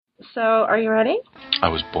So, are you ready? I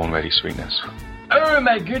was born ready, sweetness. Oh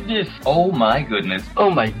my goodness. Oh my goodness. Oh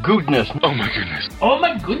my goodness. Oh my goodness. Oh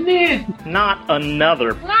my goodness. Not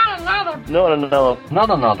another. Not another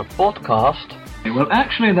podcast. Well,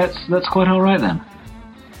 actually, that's quite all right then.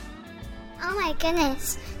 Oh my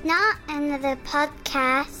goodness. Not another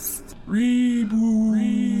podcast.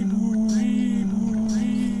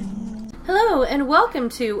 Hello and welcome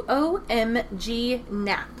to OMG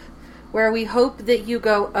Nap, where we hope that you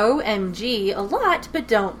go OMG a lot, but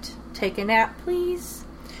don't take a nap, please.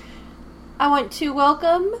 I want to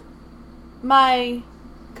welcome my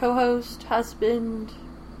co-host, husband,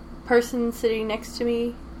 person sitting next to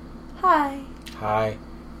me. Hi. Hi.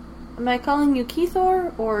 Am I calling you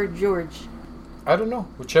Keithor or George? I don't know.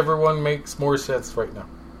 Whichever one makes more sense right now.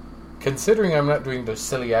 Considering I'm not doing the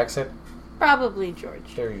silly accent. Probably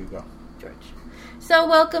George. There you go. George. So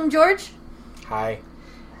welcome, George. Hi.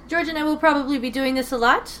 George and I will probably be doing this a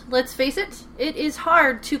lot. Let's face it, it is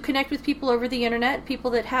hard to connect with people over the internet,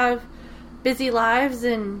 people that have busy lives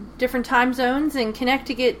and different time zones, and connect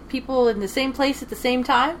to get people in the same place at the same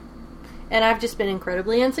time. And I've just been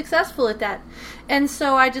incredibly unsuccessful at that. And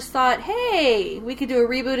so I just thought, hey, we could do a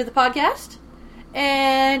reboot of the podcast,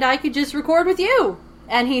 and I could just record with you.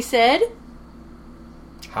 And he said,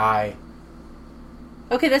 Hi.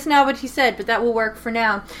 okay, that's not what he said, but that will work for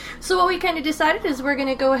now. So what we kind of decided is we're going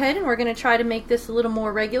to go ahead and we're going to try to make this a little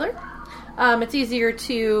more regular. It's easier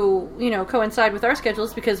to, coincide with our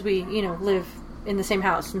schedules because we, live in the same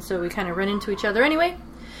house, and so we kind of run into each other anyway.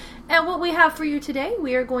 And what we have for you today,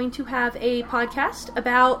 we are going to have a podcast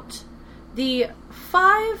about the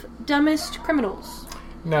 5 dumbest criminals.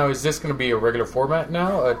 Now, is this going to be a regular format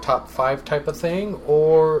now? A top 5 type of thing?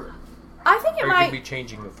 Or I think it are you might going to be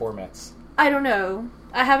changing the formats? I don't know.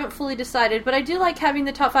 I haven't fully decided, but I do like having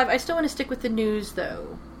the top 5. I still want to stick with the news,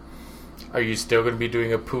 though. Are you still going to be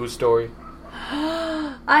doing a poo story?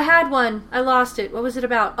 I had one. I lost it. What was it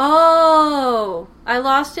about? Oh! I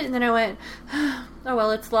lost it, and then I went, oh,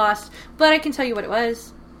 well, it's lost. But I can tell you what it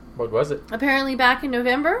was. What was it? Apparently back in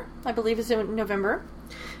November, I believe it's in November,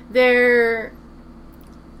 there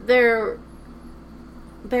was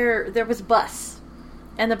a bus.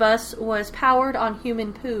 And the bus was powered on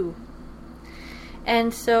human poo.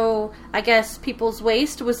 And so, I guess people's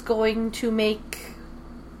waste was going to make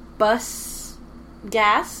bus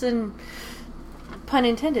gas, and pun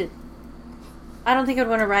intended. I don't think I'd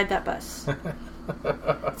want to ride that bus.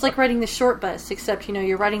 It's like riding the short bus, except,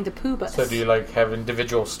 you're riding the poo bus. So do you have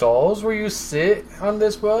individual stalls where you sit on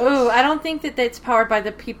this bus? Oh, I don't think that that's powered by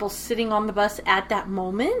the people sitting on the bus at that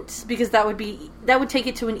moment, because that would take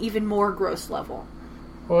it to an even more gross level.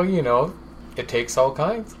 Well, it takes all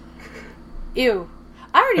kinds. Ew.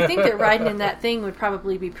 I already think that riding in that thing would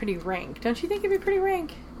probably be pretty rank. Don't you think it'd be pretty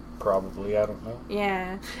rank? Probably, I don't know.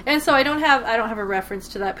 Yeah. And so I don't have a reference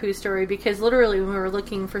to that poo story, because literally when we were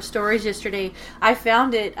looking for stories yesterday, I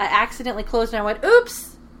found it, I accidentally closed and I went,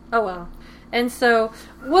 oops! Oh well. And so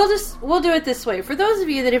we'll do it this way. For those of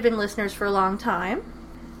you that have been listeners for a long time,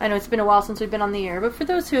 I know it's been a while since we've been on the air, but for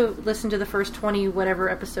those who listened to the first 20 whatever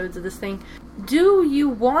episodes of this thing, do you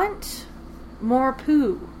want more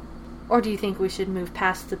poo? Or do you think we should move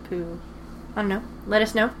past the poo? I don't know. Let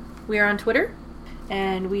us know. We are on Twitter.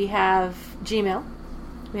 And we have Gmail.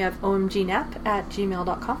 We have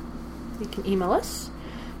omgnap@gmail.com. You can email us.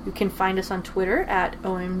 You can find us on Twitter at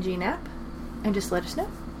omgnap. And just let us know.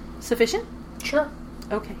 Sufficient? Sure.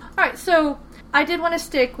 Okay. Alright, so I did want to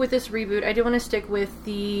stick with this reboot. I did want to stick with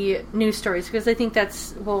the news stories, because I think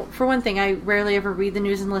that's, well, for one thing, I rarely ever read the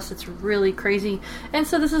news unless it's really crazy. And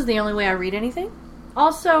so this is the only way I read anything.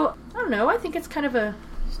 Also, I don't know, I think it's kind of a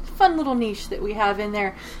fun little niche that we have in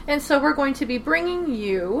there. And so we're going to be bringing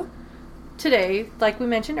you today, like we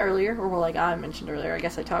mentioned earlier, or well, like I mentioned earlier, I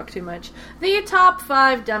guess I talked too much, the top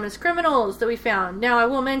 5 dumbest criminals that we found. Now, I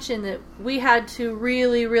will mention that we had to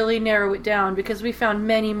really, really narrow it down, because we found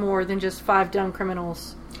many more than just 5 dumb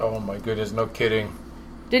criminals. Oh my goodness, no kidding.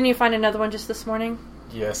 Didn't you find another one just this morning?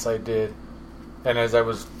 Yes, I did. And as I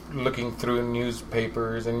was looking through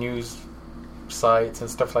newspapers and news sites and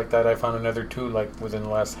stuff like that, I found another 2 within the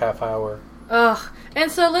last half hour. Ugh. And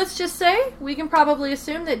so let's just say we can probably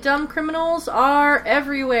assume that dumb criminals are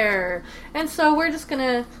everywhere. And so we're just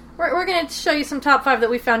gonna show you some top 5 that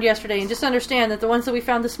we found yesterday, and just understand that the ones that we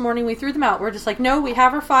found this morning, we threw them out. We're just like, no, we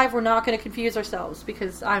have our 5, we're not going to confuse ourselves,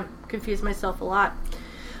 because I'm confused myself a lot.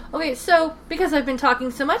 Okay, so because I've been talking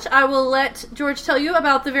so much, I will let George tell you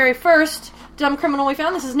about the very first dumb criminal we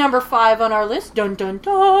found. This is number 5 on our list. Dun dun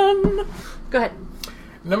dun. Go ahead.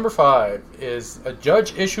 Number 5 is a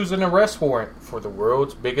judge issues an arrest warrant for the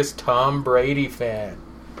world's biggest Tom Brady fan.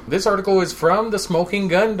 This article is from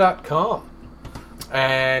thesmokinggun.com.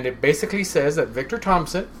 And it basically says that Victor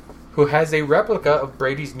Thompson, who has a replica of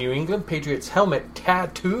Brady's New England Patriots helmet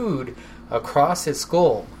tattooed across his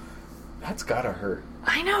skull, that's gotta hurt.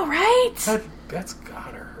 I know, right? That's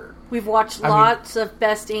gotta hurt. We've watched lots of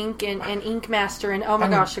Best Ink and Ink Master, and oh my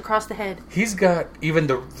gosh, across the head. He's got even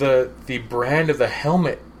the brand of the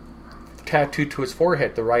helmet tattooed to his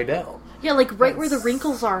forehead, the Rydell. Yeah, like right where the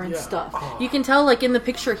wrinkles are and stuff. Oh. You can tell, like in the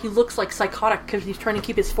picture, he looks like psychotic because he's trying to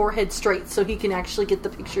keep his forehead straight so he can actually get the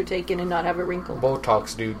picture taken and not have a wrinkle.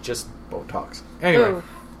 Botox, dude. Just Botox. Anyway. Ooh,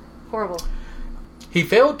 horrible. He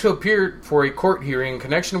failed to appear for a court hearing in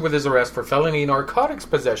connection with his arrest for felony narcotics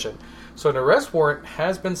possession. So an arrest warrant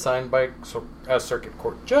has been signed by a circuit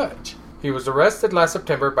court judge. He was arrested last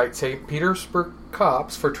September by St. Petersburg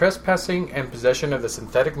cops for trespassing and possession of the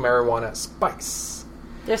synthetic marijuana spice.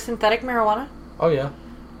 There's synthetic marijuana? Oh, yeah.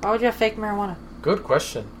 Why would you have fake marijuana? Good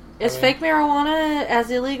question. Is fake marijuana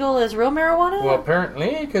as illegal as real marijuana? Well,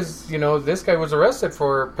 apparently, because, this guy was arrested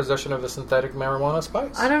for possession of the synthetic marijuana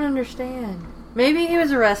spice. I don't understand. Maybe he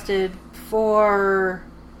was arrested for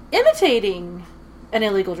imitating an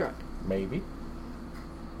illegal drug. Maybe.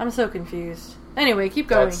 I'm so confused. Anyway, keep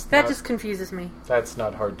going. That just confuses me. That's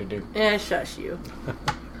not hard to do. Shush you.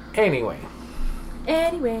 Anyway.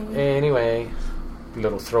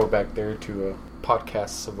 Little throwback there to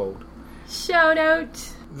podcasts of old. Shout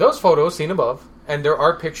out. Those photos seen above, and there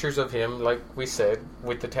are pictures of him, like we said,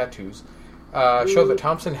 with the tattoos, show that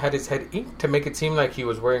Thompson had his head inked to make it seem like he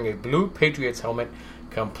was wearing a blue Patriots helmet,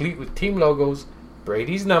 complete with team logos,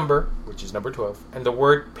 Brady's number, which is number 12, and the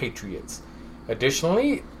word Patriots.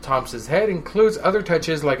 Additionally, Thompson's head includes other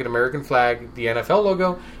touches like an American flag, the NFL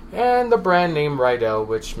logo, and the brand name Rydell,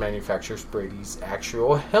 which manufactures Brady's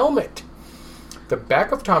actual helmet. The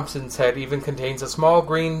back of Thompson's head even contains a small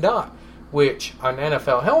green dot, which on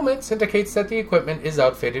NFL helmets indicates that the equipment is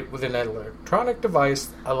outfitted with an electronic device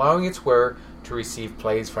allowing its wearer to receive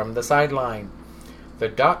plays from the sideline. The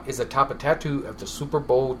dot is atop a tattoo of the Super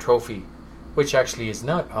Bowl trophy, which actually is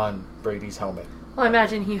not on Brady's helmet. Well, I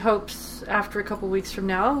imagine he hopes after a couple weeks from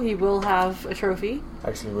now he will have a trophy.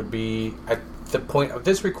 Actually, it would be at the point of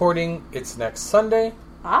this recording, it's next Sunday.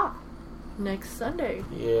 Next Sunday.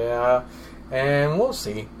 Yeah, and we'll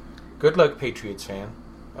see. Good luck, Patriots fan.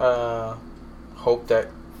 Hope that,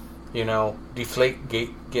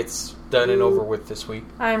 Deflategate gets done and over with this week.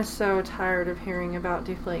 I'm so tired of hearing about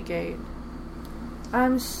Deflategate.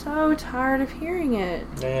 I'm so tired of hearing it.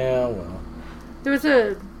 Yeah, well. There was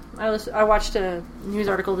I watched a news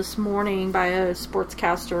article this morning by a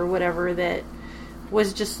sportscaster or whatever that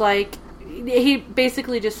was just like, he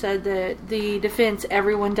basically just said that the defense,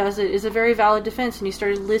 everyone does it, is a very valid defense, and he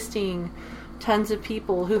started listing tons of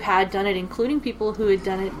people who had done it, including people who had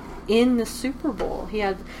done it in the Super Bowl. He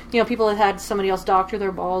had, people that had somebody else doctor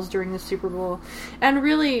their balls during the Super Bowl. And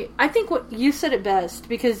really, I think what you said it best,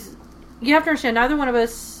 because you have to understand, neither one of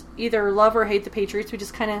us either love or hate the Patriots. We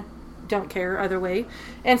just kind of don't care either way.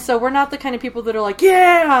 And so we're not the kind of people that are like,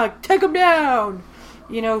 yeah, take them down,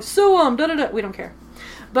 sue them, da-da-da. We don't care.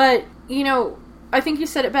 But, I think you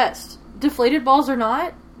said it best. Deflated balls or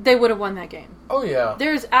not, they would have won that game. Oh, yeah.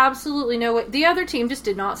 There's absolutely no way. The other team just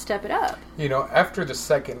did not step it up. After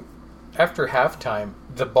halftime,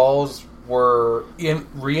 the balls were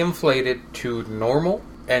reinflated to normal,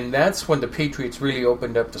 and that's when the Patriots really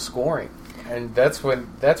opened up the scoring. And that's when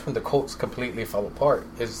the Colts completely fell apart,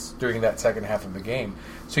 is during that second half of the game.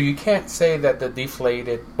 So you can't say that the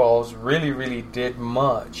deflated balls really, really did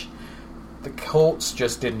much. The Colts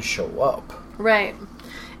just didn't show up. Right.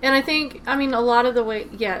 And I think, a lot of the way,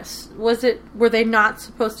 yes. Were they not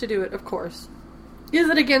supposed to do it? Of course. Is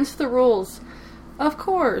it against the rules? Of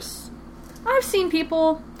course. I've seen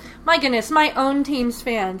people, my goodness, my own team's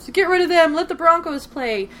fans, get rid of them, let the Broncos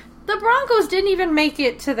play. The Broncos didn't even make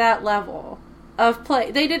it to that level of play.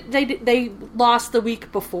 They lost the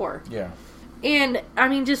week before. Yeah. And,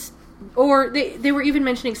 or they were even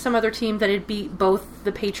mentioning some other team that had beat both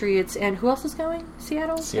the Patriots and who else is going?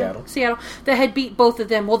 Seattle. That had beat both of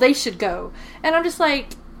them. Well, they should go. And I'm just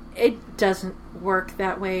like, it doesn't work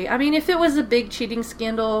that way. If it was a big cheating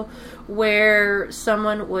scandal where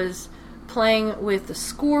someone was playing with the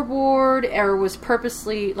scoreboard or was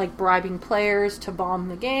purposely bribing players to bomb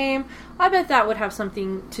the game, I bet that would have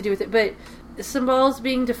something to do with it. But some balls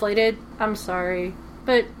being deflated, I'm sorry,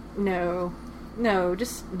 but no,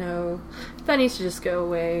 just no. That needs to just go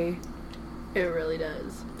away. It really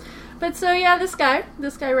does. But so yeah, this guy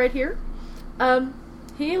right here,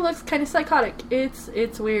 he looks kind of psychotic.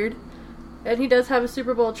 It's weird, and he does have a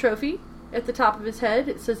Super Bowl trophy at the top of his head.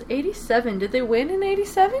 It says 87. Did they win in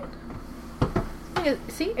 87? think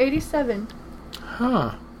it's... See, 87.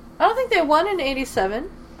 Huh. I don't think they won in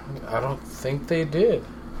 87. I don't think they did.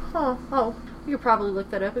 Oh. We could probably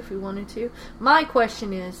look that up if we wanted to. My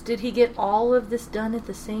question is, did he get all of this done at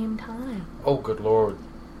the same time? Oh, good Lord.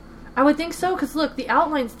 I would think so, because look, the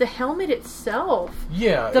outlines, the helmet itself.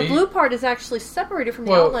 Yeah. The blue part is actually separated from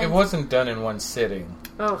the well, outlines. it wasn't done in one sitting.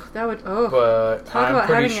 Oh, that would... Oh. But Talk I'm about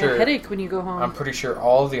pretty having sure... a headache when you go home. I'm pretty sure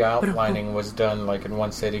all the outlining was done like in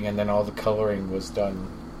one sitting, and then all the coloring was done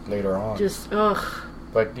later on. Just, ugh.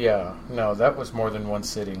 But yeah, no, that was more than one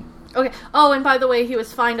sitting. Okay. Oh, and by the way, he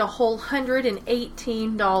was fined a whole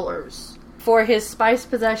 $118 for his spice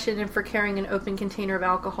possession and for carrying an open container of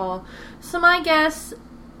alcohol. So my guess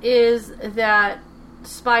is that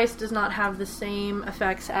spice does not have the same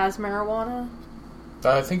effects as marijuana.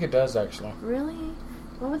 I think it does, actually. Really?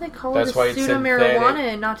 What would they call That's it? why it's Pseudo-marijuana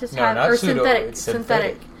and not just No, have... not or pseudo, synthetic. it's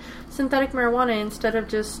synthetic. Synthetic marijuana instead of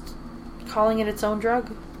just calling it its own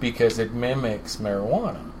drug. Because it mimics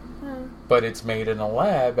marijuana. Hmm. But it's made in a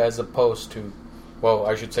lab as opposed to, well,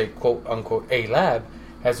 I should say, quote, unquote, a lab,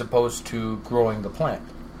 as opposed to growing the plant.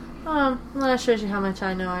 Well, that shows you how much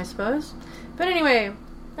I know, I suppose. But anyway,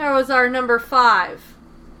 that was our number 5.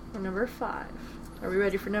 Number 5. Are we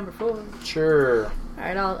ready for number 4? Sure.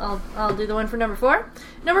 Alright, I'll do the one for number 4.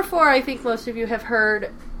 Number 4, I think most of you have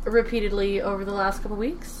heard repeatedly over the last couple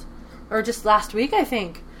weeks. Or just last week, I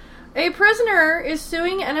think. A prisoner is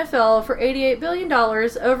suing NFL for $88 billion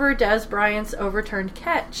over Dez Bryant's overturned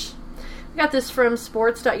catch. We got this from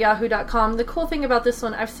sports.yahoo.com. The cool thing about this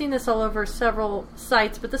one, I've seen this all over several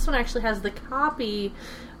sites, but this one actually has the copy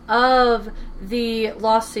of the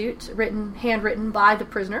lawsuit handwritten by the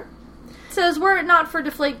prisoner. It says, were it not for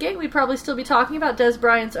Deflategate, we'd probably still be talking about Dez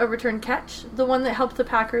Bryant's overturned catch, the one that helped the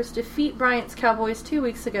Packers defeat Bryant's Cowboys 2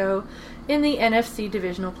 weeks ago in the NFC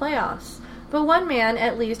divisional playoffs. But one man,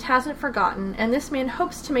 at least, hasn't forgotten, and this man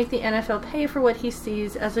hopes to make the NFL pay for what he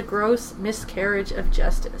sees as a gross miscarriage of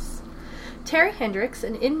justice. Terry Hendricks,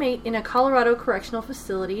 an inmate in a Colorado correctional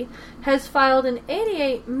facility, has filed an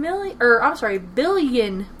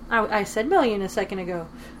billion. I said million a second ago.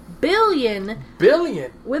 Billion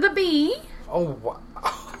with a B. Oh, wow.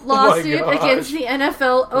 Lawsuit against the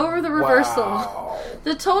NFL over the reversal. Wow.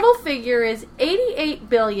 The total figure is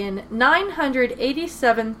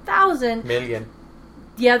 $88,987,000 million.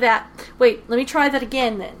 Yeah, that. Wait, let me try that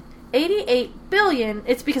again then. $88 billion.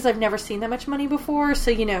 It's because I've never seen that much money before,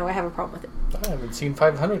 so I have a problem with it. I haven't seen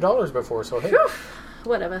 $500 before, so hey. Whew.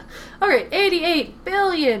 Whatever. Alright,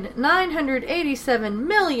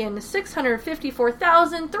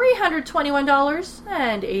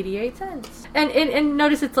 $88,987,654,321.88. And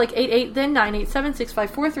notice it's like 88, then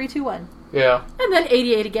 987-654-321. Yeah. And then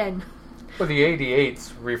 88 again. Well, the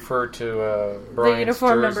 88s refer to Brian's the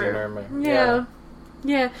uniform jersey number.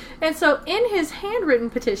 Yeah. And so, in his handwritten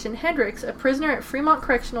petition, Hendricks, a prisoner at Fremont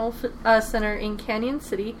Correctional Center in Canyon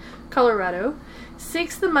City, Colorado,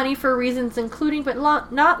 seeks the money for reasons including but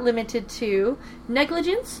not limited to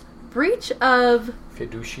negligence, breach of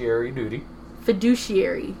fiduciary duty.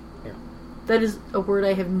 Fiduciary. Yeah. That is a word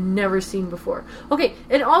I have never seen before. Okay,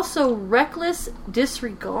 and also reckless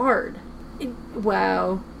disregard.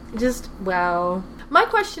 Wow. Just wow. My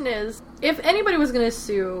question is, if anybody was going to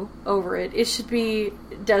sue over it, it should be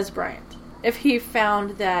Dez Bryant. If he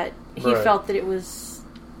found that he felt that it was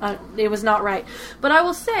not right. But I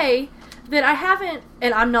will say that I haven't,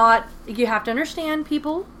 and I'm not, you have to understand,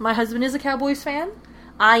 people, my husband is a Cowboys fan.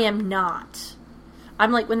 I am not.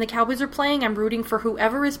 I'm like, when the Cowboys are playing, I'm rooting for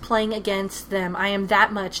whoever is playing against them. I am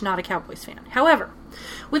that much not a Cowboys fan. However,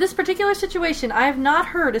 with this particular situation, I have not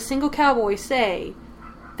heard a single Cowboy say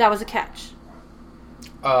that was a catch.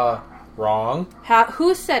 Wrong.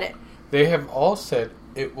 Who said it? They have all said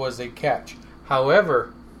it was a catch.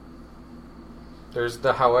 However, there's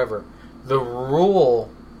the however. The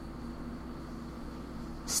rule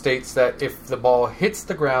states that if the ball hits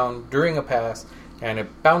the ground during a pass and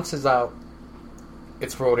it bounces out,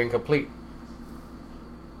 it's ruled incomplete.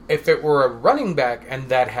 If it were a running back and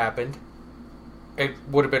that happened, it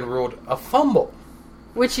would have been ruled a fumble.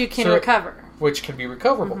 Which you can recover. Which can be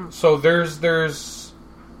recoverable. Mm-hmm. So there's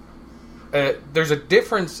a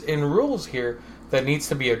difference in rules here that needs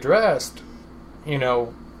to be addressed.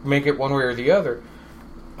 Make it one way or the other.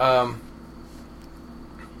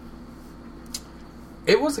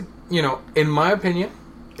 It was in my opinion,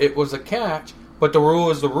 it was a catch, but the rule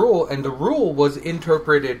is the rule, and the rule was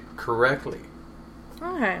interpreted correctly.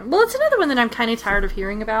 Okay. Well, it's another one that I'm kind of tired of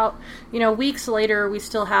hearing about. Weeks later, we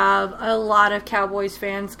still have a lot of Cowboys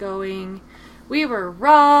fans going, we were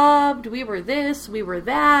robbed, we were this, we were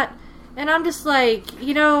that. And I'm just like,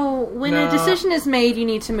 when a decision is made, you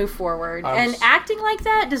need to move forward. And acting like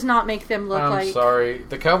that does not make them look like... I'm sorry.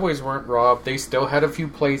 The Cowboys weren't robbed. They still had a few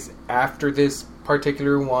plays after this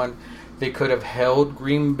particular one. They could have held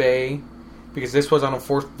Green Bay, because this was on a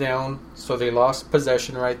 4th down, so they lost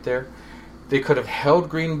possession right there. They could have held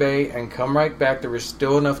Green Bay and come right back. There was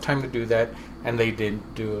still enough time to do that, and they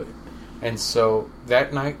didn't do it. And so,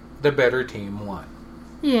 that night, the better team won.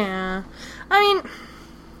 Yeah. I mean...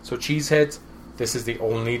 So, Cheeseheads, this is the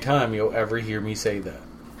only time you'll ever hear me say that.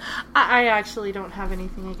 I actually don't have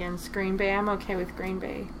anything against Green Bay. I'm okay with Green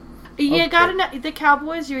Bay. You gotta know, the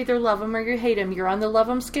Cowboys, you either love them or you hate them. You're on the love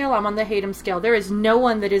them scale, I'm on the hate them scale. There is no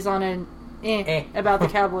one that is on an about the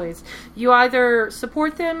Cowboys. You either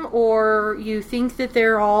support them or you think that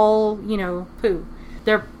they're all, poo.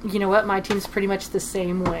 They're, my team's pretty much the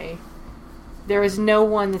same way. There is no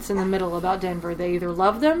one that's in the middle about Denver. They either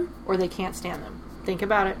love them or they can't stand them. Think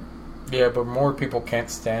about it. Yeah, but more people can't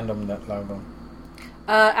stand them that love them.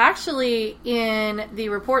 Actually, in the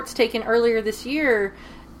reports taken earlier this year,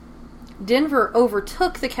 Denver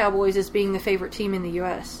overtook the Cowboys as being the favorite team in the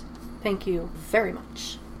U.S. Thank you very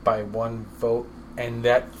much. By 1 vote, and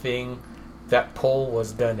that poll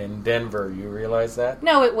was done in Denver. You realize that?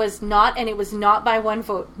 No, it was not, and it was not by 1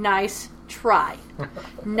 vote. Nice try.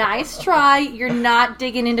 Nice try. You're not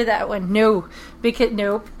digging into that one. No.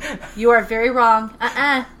 Nope. You are very wrong.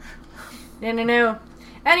 No.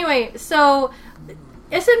 Anyway, so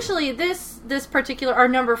essentially this particular, our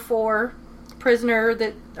number 4 prisoner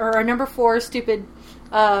or our number 4 stupid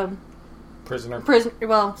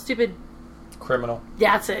stupid criminal.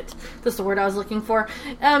 That's it. That's the word I was looking for.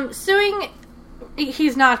 Suing,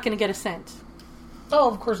 he's not going to get a cent. Oh,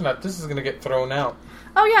 of course not. This is going to get thrown out.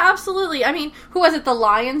 Oh, yeah, absolutely. I mean, who was it? The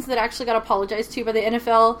Lions that actually got apologized to by the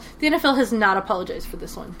NFL? The NFL has not apologized for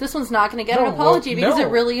this one. This one's not going to get an apology because it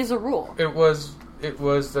really is a rule. It was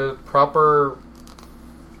the proper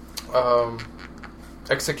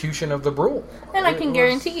execution of the rule. And I can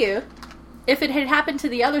guarantee you, if it had happened to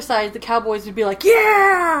the other side, the Cowboys would be like,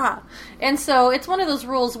 yeah! And so it's one of those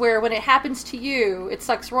rules where when it happens to you, it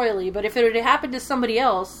sucks royally. But if it had happened to somebody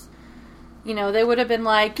else, they would have been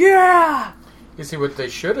like, yeah! You see what they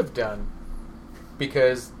should have done,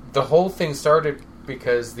 because the whole thing started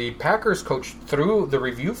because the Packers coach threw the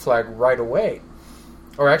review flag right away.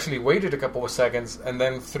 Or actually waited a couple of seconds and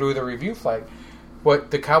then threw the review flag.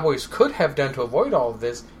 What the Cowboys could have done to avoid all of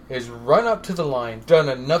this is run up to the line, done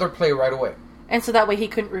another play right away. And so that way he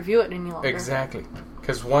couldn't review it any longer. Exactly.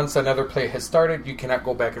 Because once another play has started, you cannot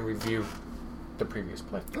go back and review the previous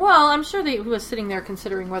play. Well, I'm sure that he was sitting there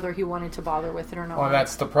considering whether he wanted to bother with it or not. Well,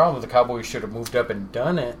 that's the problem. The Cowboys should have moved up and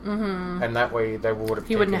done it. Mm-hmm. And that way they would have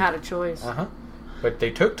He wouldn't have had a choice. Uh-huh. But they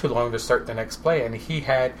took too long to start the next play, and he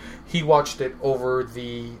watched it over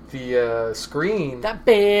the screen. That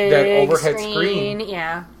big overhead screen.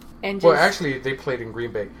 Yeah. And well, actually, they played in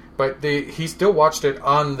Green Bay. But he still watched it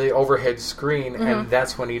on the overhead screen, and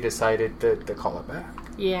that's when he decided to call it back.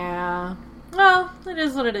 Yeah. Well, it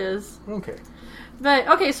is what it is. Okay. But,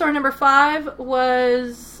 okay, so our number 5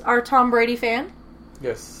 was our Tom Brady fan.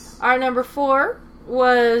 Yes. Our number 4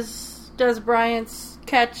 was Des Bryant's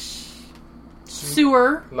catch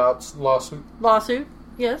sewer lawsuit.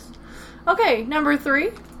 Yes. Okay, number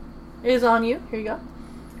 3 is on you. Here you go.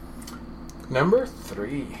 Number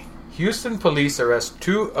 3. Houston police arrest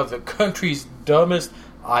 2 of the country's dumbest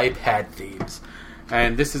iPad thieves.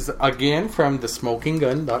 And this is, again, from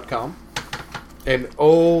thesmokinggun.com. And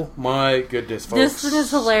oh my goodness, folks. This one is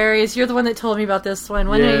hilarious. You're the one that told me about this one.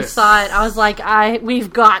 When I saw it, I was like,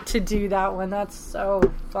 we've got to do that one. That's so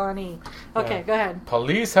funny. Okay, go ahead.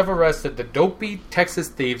 Police have arrested the dopey Texas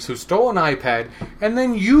thieves who stole an iPad and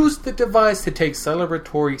then used the device to take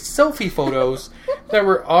celebratory selfie photos that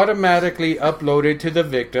were automatically uploaded to the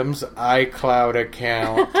victim's iCloud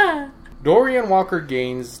account. Dorian Walker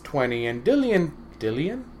Gaines, 20, and Dillian?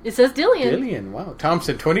 It says Dillian. Dillian, wow.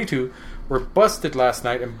 Thompson, 22, were busted last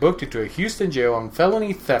night and booked into a Houston jail on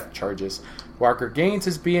felony theft charges. Walker Gaines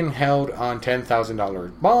is being held on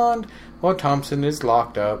 $10,000 bond, while Thompson is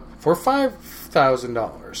locked up for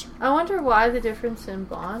 $5,000. I wonder why the difference in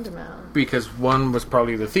bond amount. Because one was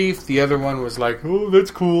probably the thief, the other one was like, oh,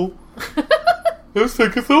 that's cool. Let's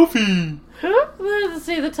take a selfie. Let's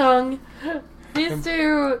see the tongue. These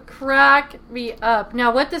two crack me up.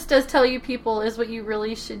 Now, what this does tell you people is what you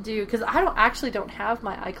really should do, because I don't have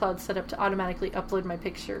my iCloud set up to automatically upload my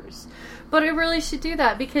pictures. But I really should do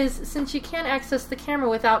that, because since you can't access the camera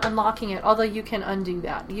without unlocking it, although you can undo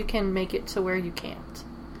that. You can make it to where you can't.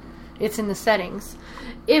 It's in the settings.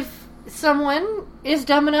 If someone is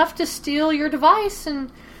dumb enough to steal your device and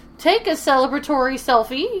take a celebratory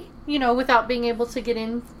selfie, without being able to get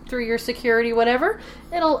in through your security, whatever.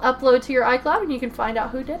 It'll upload to your iCloud and you can find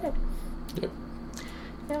out who did it.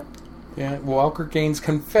 Yep. Yeah, Walker Gaines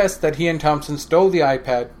confessed that he and Thompson stole the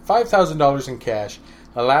iPad, $5,000 in cash,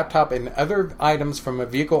 a laptop, and other items from a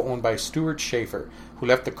vehicle owned by Stuart Schaefer, who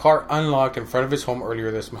left the car unlocked in front of his home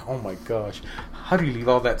earlier this month. Oh my gosh. How do you leave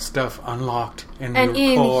all that stuff unlocked in your car? And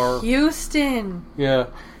in Houston. Yeah.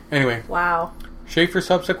 Anyway. Wow. Schaefer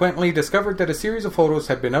subsequently discovered that a series of photos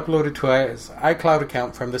had been uploaded to his iCloud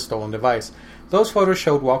account from the stolen device. Those photos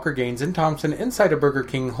showed Walker Gaines and Thompson inside a Burger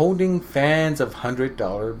King holding fans of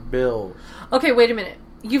 $100 bills. Okay, wait a minute.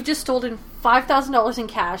 You've just stolen $5,000 in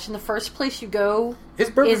cash, and the first place you go is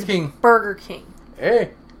Burger King. Burger King.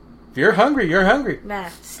 Hey, if you're hungry, you're hungry. Nah,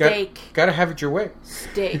 steak. Gotta have it your way.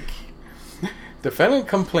 Steak. The felony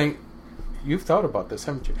complaint... You've thought about this,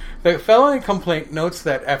 haven't you? The felony complaint notes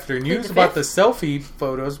that after news about the selfie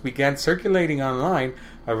photos began circulating online,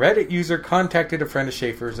 a Reddit user contacted a friend of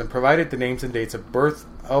Schaefer's and provided the names and dates of birth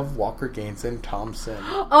of Walker Gaines and Thompson.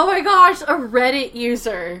 Oh my gosh, a Reddit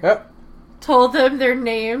user. Yep. Told them their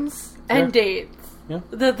names and dates. Yeah.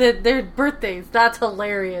 Their birthdays. That's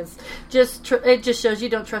hilarious. It just shows you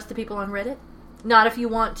don't trust the people on Reddit. Not if you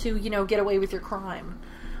want to, get away with your crime.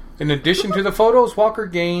 In addition to the photos, Walker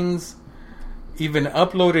Gaines even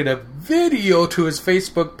uploaded a video to his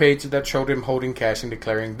Facebook page that showed him holding cash and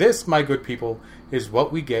declaring, "This, my good people, is what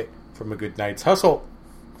we get from a good night's hustle."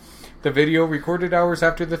 The video, recorded hours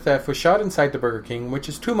after the theft, was shot inside the Burger King, which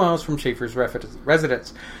is 2 miles from Schaefer's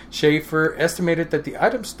residence. Schaefer estimated that the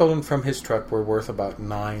items stolen from his truck were worth about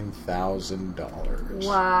 $9,000.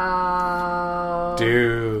 Wow.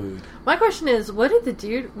 Dude. My question is, what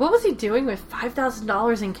was he doing with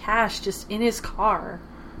 $5,000 in cash just in his car?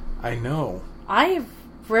 I know.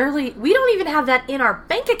 We don't even have that in our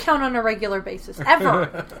bank account on a regular basis,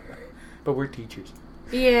 ever. But we're teachers.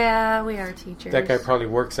 Yeah, we are teachers. That guy probably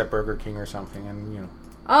works at Burger King or something, and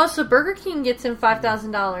Oh, so Burger King gets him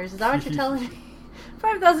 $5,000. Is that what you're telling me?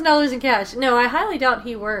 $5,000 in cash. No, I highly doubt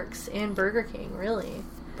he works in Burger King, really.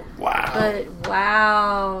 Wow. But,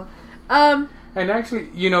 wow. And actually,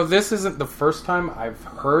 this isn't the first time I've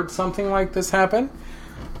heard something like this happen.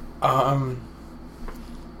 And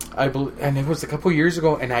it was a couple years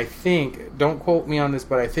ago, and I think, don't quote me on this,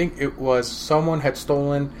 but I think it was someone had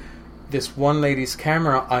stolen this one lady's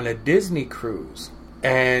camera on a Disney cruise,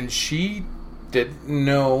 and she didn't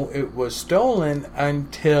know it was stolen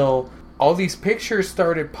until all these pictures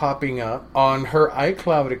started popping up on her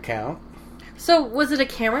iCloud account. So was it a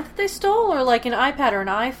camera that they stole, or like an iPad or an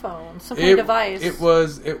iPhone, some kind of device? It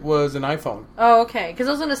was an iPhone. Oh, okay. Because I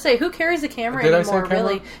was going to say, who carries a camera Did anymore? I say camera?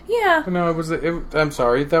 Really? Yeah. No, I'm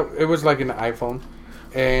sorry. It was like an iPhone,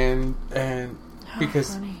 and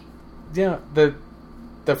because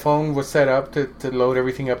the phone was set up to load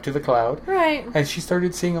everything up to the cloud, right? And she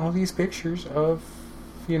started seeing all these pictures of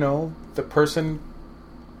the person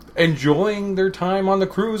enjoying their time on the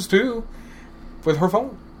cruise too with her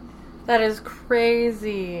phone. That is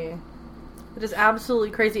crazy. That is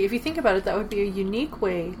absolutely crazy. If you think about it, that would be a unique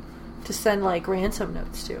way to send, like, ransom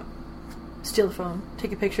notes to. Steal the phone,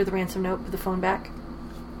 take a picture of the ransom note, put the phone back.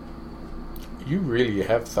 You really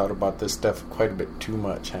have thought about this stuff quite a bit too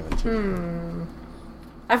much, haven't you?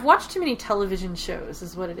 I've watched too many television shows,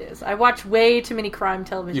 is what it is. I watch way too many crime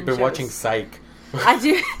television shows. You've been watching Psych. I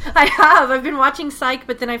do. I have. I've been watching Psych,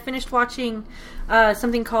 but then I finished watching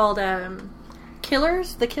something called...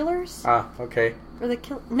 Killers? The Killers? Ah, okay. Or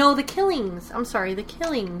The Killings. I'm sorry, The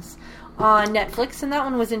Killings on Netflix, and that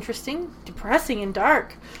one was interesting, depressing, and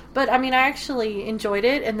dark. But, I actually enjoyed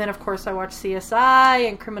it, and then, of course, I watched CSI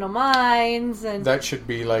and Criminal Minds, and... That should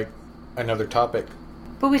be, like, another topic.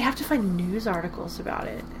 But we'd have to find news articles about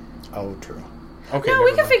it. Oh, true. Okay, no,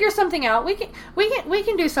 we can figure something out. We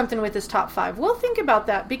can do something with this top 5. We'll think about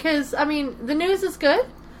that, because, the news is good,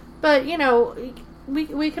 but,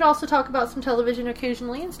 We could also talk about some television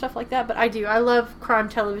occasionally and stuff like that, but I love crime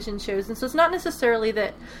television shows, and so it's not necessarily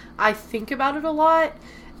that I think about it a lot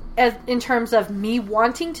as in terms of me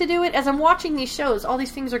wanting to do it. As I'm watching these shows, all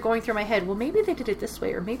these things are going through my head. Well, maybe they did it this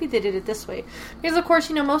way, or maybe they did it this way. Because, of course,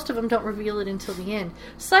 most of them don't reveal it until the end.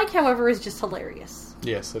 Psych, however, is just hilarious.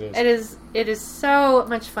 Yes, it is. It is so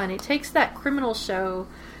much fun. It takes that criminal show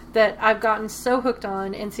that I've gotten so hooked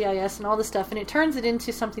on, NCIS and all this stuff, and it turns it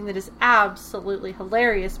into something that is absolutely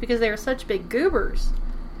hilarious because they are such big goobers.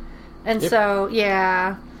 And so,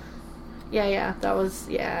 that was,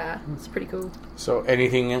 it's pretty cool. So,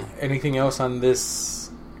 anything else on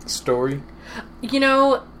this story?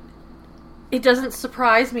 It doesn't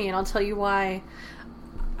surprise me, and I'll tell you why.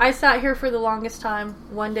 I sat here for the longest time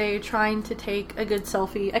one day trying to take a good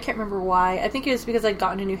selfie. I can't remember why. I think it was because I'd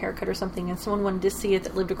gotten a new haircut or something and someone wanted to see it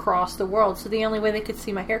that lived across the world. So the only way they could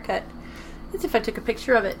see my haircut is if I took a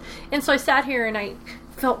picture of it. And so I sat here and I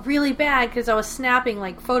felt really bad because I was snapping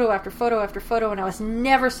like photo after photo after photo and I was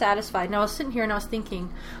never satisfied. And I was sitting here and I was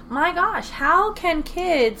thinking, my gosh, how can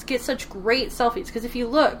kids get such great selfies? Because if you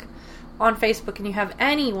look on Facebook and you have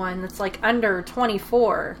anyone that's like under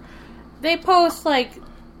 24, they post like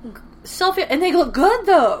selfie and they look good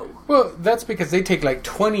though. Well, that's because they take like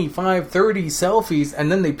 25, 30 selfies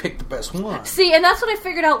and then they pick the best one. See, and that's what I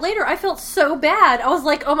figured out later. I felt so bad. I was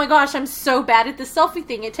like, oh my gosh, I'm so bad at the selfie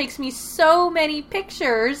thing. It takes me so many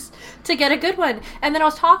pictures to get a good one. And then I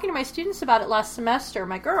was talking to my students about it last semester,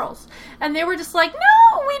 my girls, and they were just like,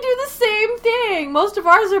 no, we do the same thing. Most of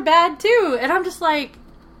ours are bad too. And I'm just like,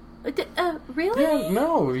 really? Yeah,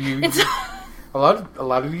 no. A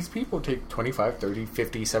lot of these people take 25, 30,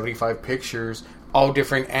 50, 75 pictures, all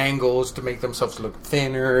different angles to make themselves look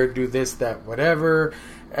thinner, do this, that, whatever.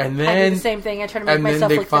 And then I do the same thing. I try to make myself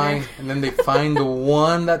look thinner. And then they find the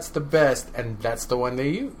one that's the best, and that's the one they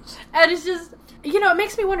use. And it's just, it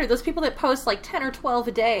makes me wonder, those people that post like 10 or 12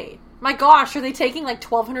 a day, my gosh, are they taking like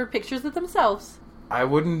 1,200 pictures of themselves? I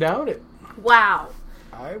wouldn't doubt it. Wow.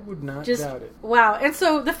 I would not doubt it. Wow. And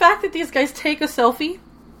so the fact that these guys take a selfie,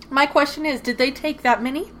 my question is, did they take that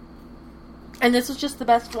many? And this was just the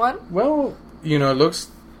best one? Well, it looks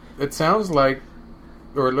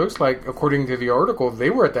like, according to the article, they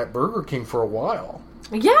were at that Burger King for a while.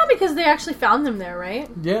 Yeah, because they actually found them there, right?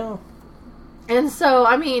 Yeah. And so,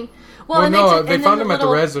 I mean, they found them at the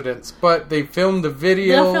residence, but they filmed the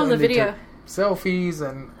video. They'll film the video. Took selfies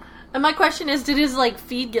and my question is, did his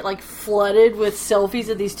feed get flooded with selfies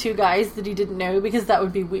of these two guys that he didn't know? Because that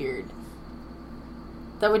would be weird.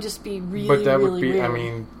 That would just be really, But that really would be,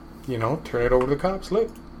 weird. turn it over to the cops.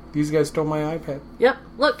 Look, these guys stole my iPad. Yep.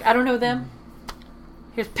 Look, I don't know them.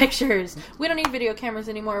 Here's pictures. We don't need video cameras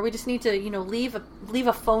anymore. We just need to, leave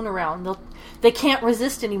a phone around. They can't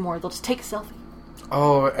resist anymore. They'll just take a selfie.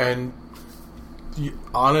 Oh, and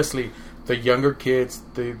honestly, the younger kids,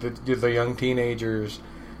 the young teenagers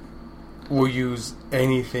will use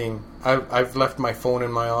anything. I've left my phone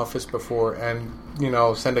in my office before and,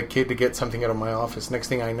 send a kid to get something out of my office. Next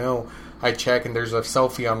thing I know, I check and there's a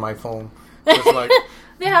selfie on my phone. It's like,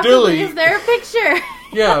 they have to leave their picture.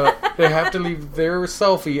 Yeah, they have to leave their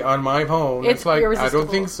selfie on my phone. It's like, I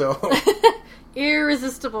don't think so.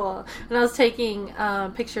 Irresistible. And I was taking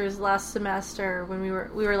pictures last semester when we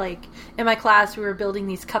were like, in my class, we were building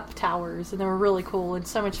these cup towers, and they were really cool and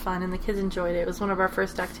so much fun, and the kids enjoyed it. It was one of our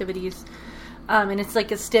first activities. And it's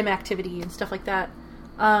like a STEM activity and stuff like that.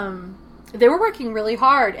 They were working really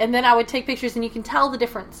hard, and then I would take pictures, and you can tell the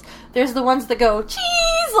difference. There's the ones that go,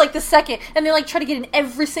 cheese, like the second, and they try to get in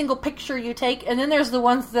every single picture you take, and then there's the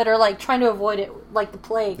ones that are trying to avoid it like the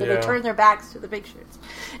plague, and they turn their backs to the pictures.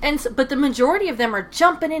 But the majority of them are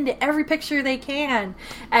jumping into every picture they can,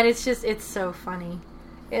 and it's so funny.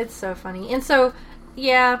 It's so funny. And so,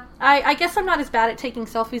 yeah, I guess I'm not as bad at taking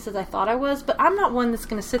selfies as I thought I was, but I'm not one that's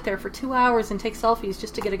going to sit there for 2 hours and take selfies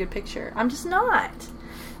just to get a good picture. I'm just not.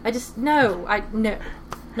 No,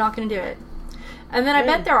 not going to do it. And then I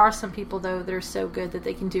bet there are some people, though, that are so good that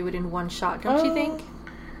they can do it in one shot, don't you think?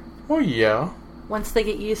 Well, yeah. Once they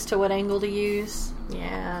get used to what angle to use.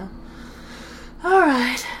 Yeah.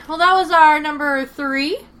 Alright. Well, that was our number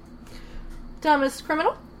 3. Dumbest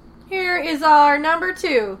criminal. Here is our number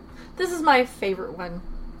 2. This is my favorite one.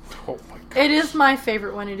 Oh my gosh. It is my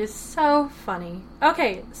favorite one. It is so funny.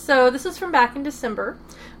 Okay, so this is from back in December.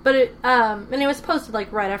 But it was posted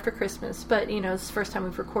right after Christmas. But, it's the first time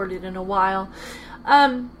we've recorded in a while.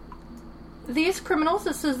 These criminals,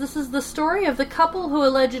 this is the story of the couple who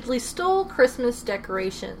allegedly stole Christmas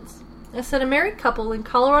decorations. It said a married couple in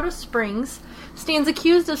Colorado Springs stands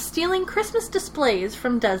accused of stealing Christmas displays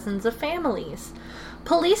from dozens of families.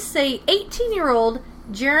 Police say 18-year-old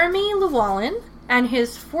Jeremy Llewellyn and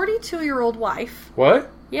his 42-year-old wife. What?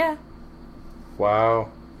 Yeah. Wow.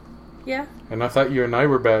 Yeah. And I thought you and I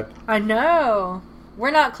were bad. I know. We're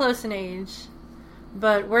not close in age,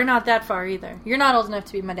 but we're not that far either. You're not old enough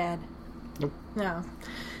to be my dad. Nope. No.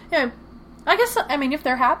 Yeah. I guess, if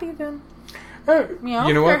they're happy, then... you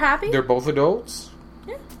know what? They're happy. They're both adults.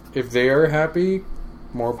 Yeah. If they are happy,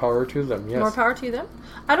 more power to them, yes. More power to them.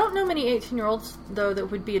 I don't know many 18-year-olds, though, that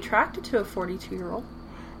would be attracted to a 42-year-old.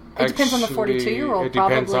 It depends on the 42-year-old, It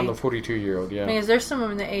depends on the 42-year-old, yeah. Because there's some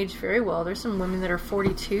women that age very well. There's some women that are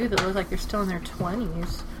 42 that look like they're still in their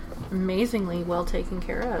 20s. Amazingly well taken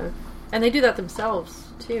care of. And they do that themselves,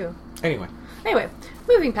 too. Anyway. Anyway,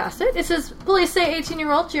 moving past it, it says, police say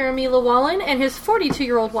 18-year-old Jeremy Llewellyn and his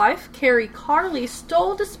 42-year-old wife, Carrie Carley,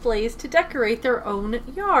 stole displays to decorate their own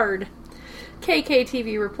yard.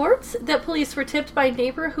 KKTV reports that police were tipped by a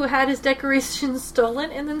neighbor who had his decorations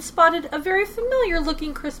stolen and then spotted a very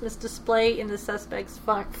familiar-looking Christmas display in the suspect's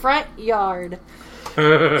front yard.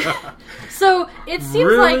 So, it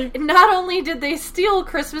seems Really? like not only did they steal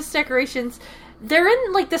Christmas decorations, they're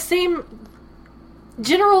in, like, the same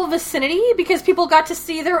general vicinity because people got to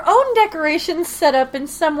see their own decorations set up in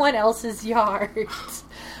someone else's yard.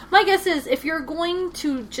 My guess is if you're going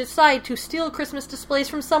to decide to steal Christmas displays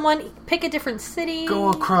from someone, pick a different city. Go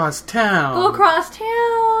across town. Go across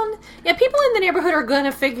town. Yeah, people in the neighborhood are going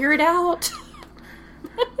to figure it out.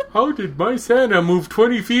 How did my Santa move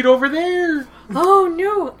 20 feet over there? Oh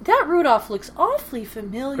no, that Rudolph looks awfully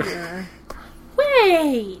familiar.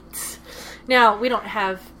 Wait. Now, we don't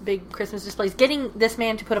have big Christmas displays. Getting this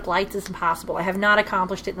man to put up lights is impossible. I have not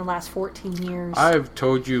accomplished it in the last 14 years. I've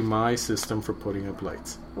told you my system for putting up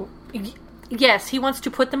lights. Yes, he wants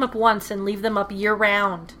to put them up once and leave them up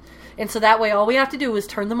year-round. And so that way all we have to do is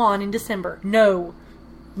turn them on in December. No.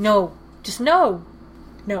 No. Just no.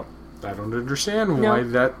 No. I don't understand why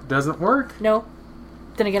that doesn't work. No.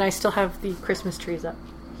 Then again, I still have the Christmas trees up.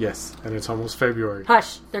 Yes, and it's almost February.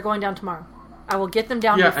 Hush. They're going down tomorrow. I will get them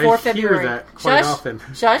down Yeah, before I hear February. that quite Shush. often.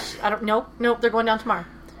 Shush. I don't. Nope. They're going down tomorrow.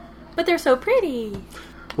 But they're so pretty.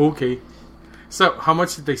 Okay. So, how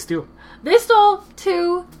much did they steal? They stole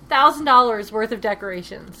 $2,000 worth of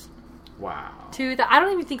decorations. Wow. I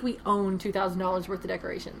don't even think we own $2,000 worth of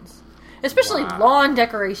decorations, especially Wow. lawn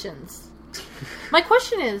decorations. My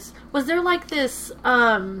question is, was there like this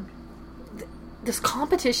this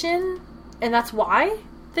competition, and that's why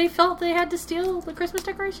they felt they had to steal the Christmas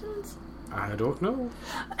decorations? I don't know.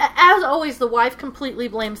 As always, the wife completely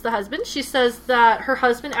blames the husband. She says that her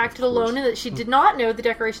husband acted alone and that she did not know the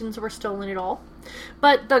decorations were stolen at all.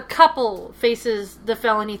 But the couple faces the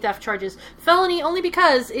felony theft charges. Felony only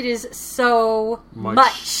because it is so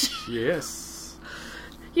much. Yes.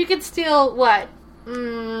 You could steal, what?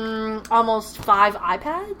 Almost 5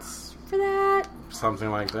 iPads for that?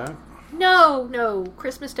 Something like that. No.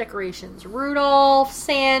 Christmas decorations. Rudolph,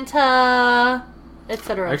 Santa,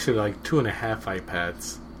 etc. Actually, like 2.5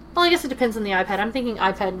 iPads. Well, I guess it depends on the iPad. I'm thinking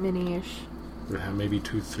iPad mini-ish. Maybe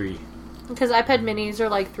 2, 3. Because iPad minis are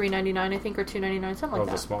like $3.99, I think, or $2.99, something like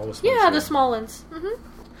that. The smallest ones. Yeah, the small ones.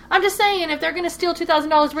 I'm just saying, if they're going to steal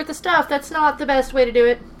 $2,000 worth of stuff, that's not the best way to do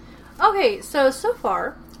it. Okay, so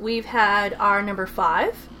far, we've had our number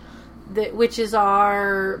 5, which is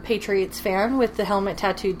our Patriots fan with the helmet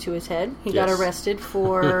tattooed to his head. He got arrested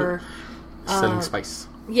for... selling spice.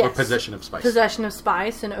 Yes. Or possession of spice. Possession of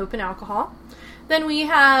spice and open alcohol. Then we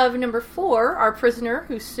have number 4, our prisoner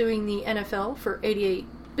who's suing the NFL for $88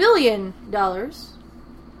 billion.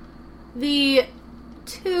 The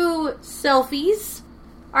 2 selfies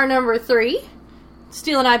are number 3.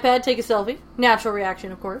 Steal an iPad, take a selfie. Natural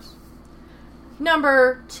reaction, of course.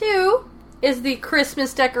 Number 2 is the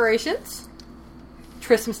Christmas decorations.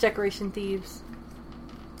 Christmas decoration thieves.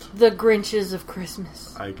 The Grinches of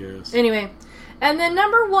Christmas. I guess. Anyway, and then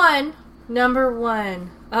number one.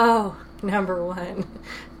 Oh, number 1.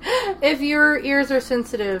 If your ears are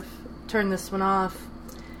sensitive, turn this one off.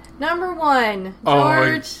 Number 1,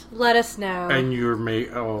 George, let us know. And you're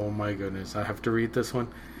oh my goodness, I have to read this one.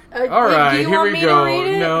 All Alright, do you here want we me go. To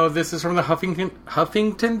read it? No, this is from the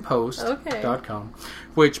HuffingtonPost.com,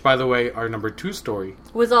 which, by the way, our number 2 story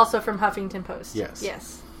was also from Huffington Post.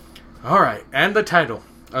 Yes. Alright, and the title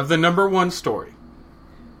of the number 1 story.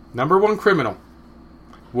 Number 1 criminal.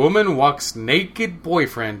 Woman walks naked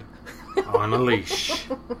boyfriend on a leash.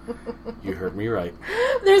 You heard me right.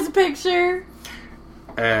 There's a picture.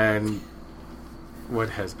 And what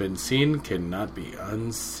has been seen cannot be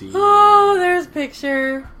unseen. Oh, there's a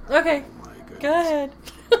picture. Okay, My goodness. go ahead.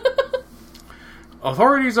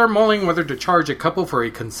 Authorities are mulling whether to charge a couple for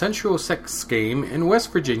a consensual sex game in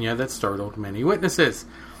West Virginia that startled many witnesses.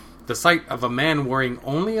 The sight of a man wearing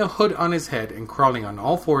only a hood on his head and crawling on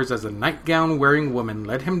all fours as a nightgown-wearing woman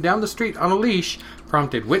led him down the street on a leash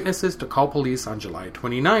prompted witnesses to call police on July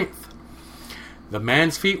 29th. The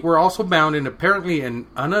man's feet were also bound and apparently an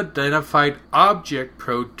unidentified object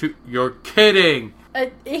You're kidding!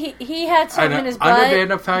 He had something in his butt. An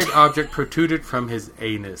unidentified object protruded from his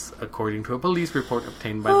anus, according to a police report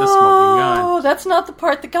obtained by the smoking gun. Oh, that's not the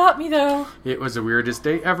part that got me, though. It was the weirdest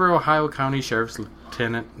day ever, Ohio County Sheriff's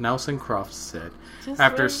Lieutenant Nelson Crofts said.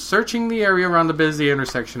 After searching the area around the busy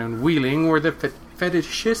intersection in Wheeling, where the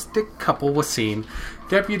fetishistic couple was seen,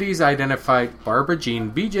 deputies identified Barbara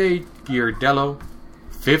Jean B.J. Giardello,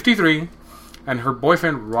 53, And her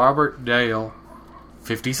boyfriend, Robert Dale,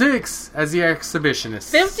 56, as the exhibitionist.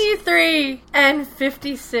 53 and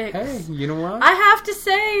 56. Hey, you know what? I have to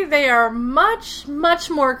say, they are much, much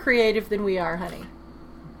more creative than we are, honey.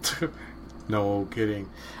 No kidding.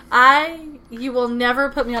 You will never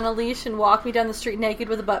put me on a leash and walk me down the street naked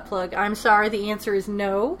with a butt plug. I'm sorry, the answer is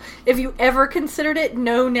no. If you ever considered it,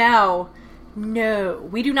 no now. No.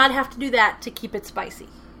 We do not have to do that to keep it spicy.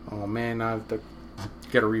 Oh man, I have to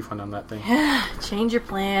get a refund on that thing. Change your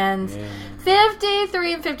plans. Yeah.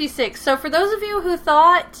 53 and 56. So for those of you who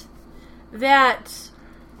thought that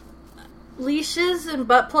leashes and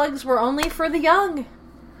butt plugs were only for the young,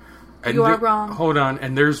 you are wrong. Hold on,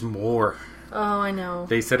 and there's more. Oh, I know.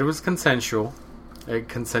 They said it was consensual, a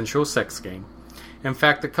consensual sex game. In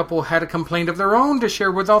fact, the couple had a complaint of their own to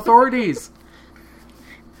share with authorities.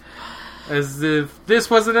 As if this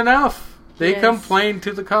wasn't enough. They complained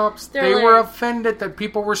to the cops. They were offended that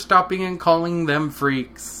people were stopping and calling them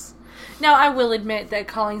freaks. Now, I will admit that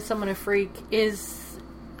calling someone a freak is...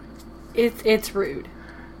 It's rude.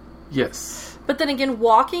 Yes. But then again,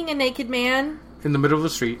 walking a naked man... in the middle of the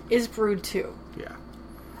street. Is rude, too. Yeah.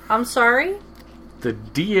 I'm sorry? The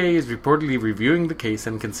DA is reportedly reviewing the case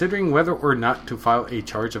and considering whether or not to file a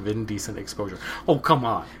charge of indecent exposure. Oh, come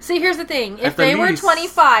on. See, here's the thing. If they were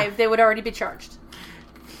 25, they would already be charged.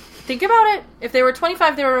 Think about it. If they were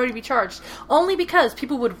 25, they would already be charged. Only because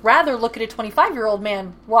people would rather look at a 25-year-old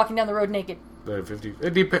man walking down the road naked.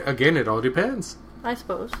 Again, it all depends. I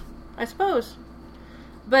suppose.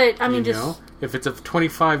 But, I mean, if it's a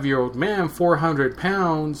 25-year-old man, 400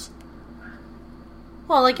 pounds...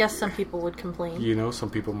 Well, I guess some people would complain. Some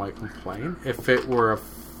people might complain. If it were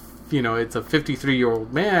it's a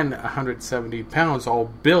 53-year-old man, 170 pounds, all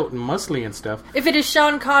built and muscly and stuff. If it is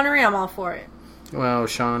Sean Connery, I'm all for it. Well,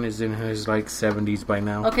 Sean is in his, 70s by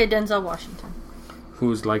now. Okay, Denzel Washington.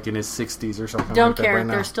 Who's, in his 60s or something Don't like that care. by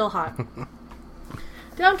now. They're still hot.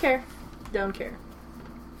 Don't care.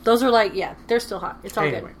 Those are they're still hot. It's all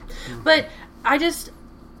good. But I just...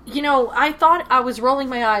 I thought I was rolling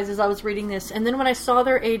my eyes as I was reading this, and then when I saw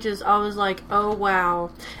their ages, I was like, oh, wow.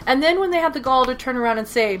 And then when they had the gall to turn around and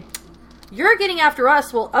say, you're getting after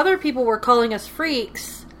us while other people were calling us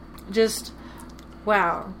freaks, just,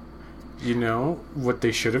 wow. What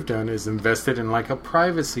they should have done is invested in, a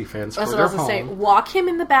privacy fence for their home. That's what I was going to say. Walk him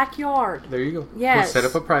in the backyard. There you go. Yes. Set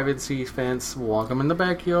up a privacy fence, walk him in the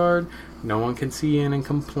backyard, no one can see in and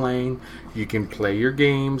complain. You can play your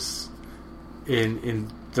games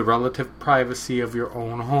in the relative privacy of your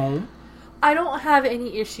own home. I don't have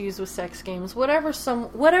any issues with sex games. Whatever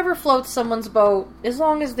floats someone's boat, as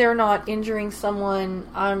long as they're not injuring someone,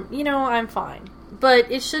 I'm fine. But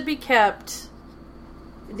it should be kept.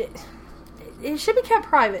 It should be kept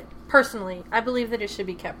private. Personally, I believe that it should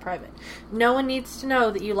be kept private. No one needs to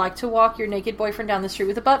know that you like to walk your naked boyfriend down the street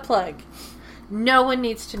with a butt plug. No one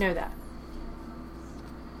needs to know that.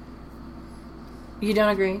 You don't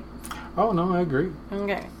agree? Oh, no, I agree.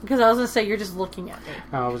 Okay. Because I was going to say, you're just looking at me.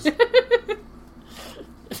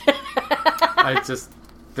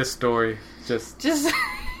 This story, just...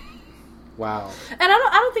 Wow. And I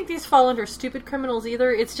don't think these fall under stupid criminals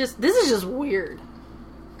either. It's just, this is just weird.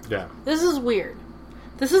 Yeah. This is weird.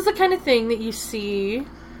 This is the kind of thing that you see...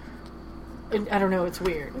 I don't know, it's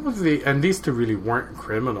weird. And these two really weren't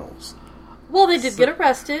criminals. Well, they did get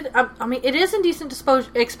arrested. I mean, it is indecent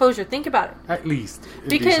exposure. Think about it. At least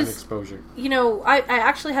indecent exposure. I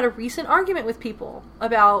actually had a recent argument with people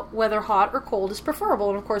about whether hot or cold is preferable.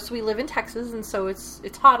 And, of course, we live in Texas, and so it's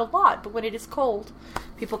hot a lot. But when it is cold,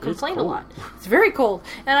 people complain a lot. It's very cold.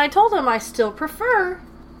 And I told them I still prefer,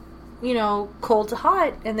 cold to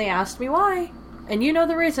hot. And they asked me why. And you know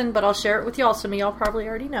the reason, but I'll share it with y'all. Some of y'all probably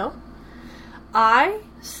already know. I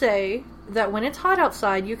say that when it's hot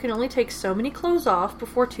outside, you can only take so many clothes off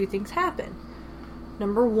before two things happen.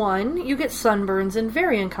 Number one, you get sunburns in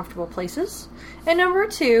very uncomfortable places. And number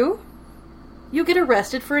two, you get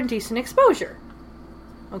arrested for indecent exposure.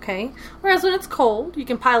 Okay? Whereas when it's cold, you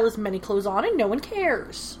can pile as many clothes on and no one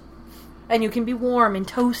cares. And you can be warm and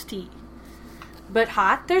toasty. But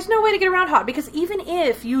hot, there's no way to get around hot, because even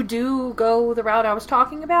if you do go the route I was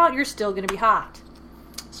talking about, you're still going to be hot.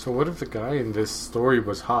 So what if the guy in this story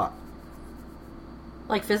was hot?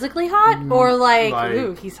 Like physically hot? Or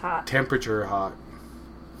ooh, he's hot. Temperature hot.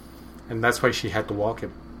 And that's why she had to walk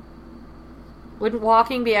him. Wouldn't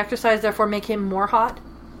walking be exercise, therefore make him more hot?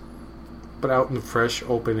 But out in the fresh,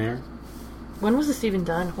 open air. When was this even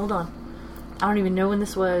done? Hold on. I don't even know when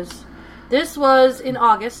this was. This was in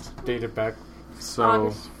August. Dated back. So...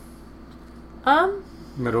 August.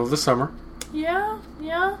 Middle of the summer. Yeah.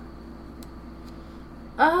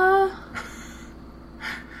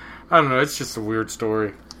 I don't know. It's just a weird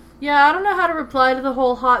story. Yeah, I don't know how to reply to the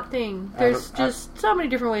whole hot thing. There's just so many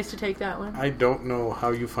different ways to take that one. I don't know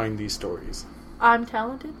how you find these stories. I'm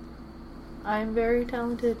talented. I'm very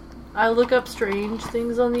talented. I look up strange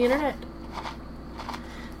things on the internet.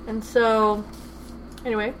 And so,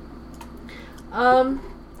 anyway,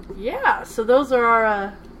 yeah. So those are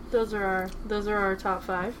our top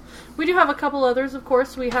 5. We do have a couple others, of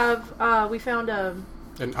course. We found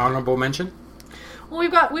an honorable mention. Well,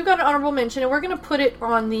 we've got an honorable mention, and we're gonna put it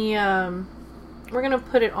on the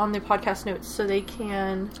podcast notes so they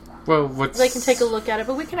can take a look at it.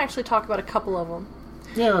 But we can actually talk about a couple of them.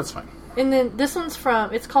 Yeah, that's fine. And then this one's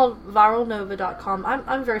it's called viralnova.com.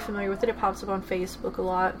 I'm very familiar with it. It pops up on Facebook a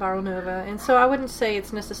lot, Viral Nova. And so I wouldn't say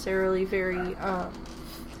it's necessarily very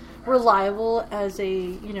reliable as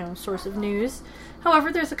a, source of news. However,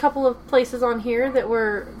 there's a couple of places on here that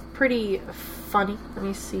were pretty funny. Let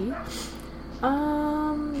me see.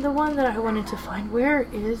 The one that I wanted to find, where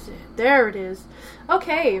is it? There it is.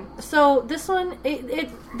 Okay, so this one,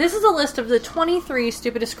 this is a list of the 23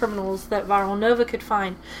 stupidest criminals that Viral Nova could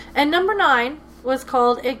find. And number 9 was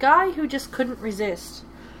called A Guy Who Just Couldn't Resist.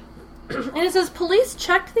 And it says, police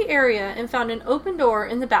checked the area and found an open door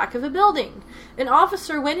in the back of a building. An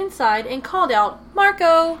officer went inside and called out,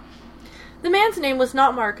 "Marco!" The man's name was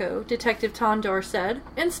not Marco, Detective Tondor said.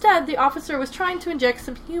 Instead, the officer was trying to inject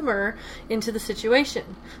some humor into the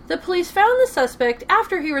situation. The police found the suspect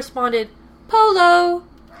after he responded, "Polo!"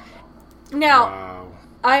 Now, Wow.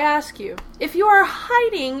 I ask you, if you are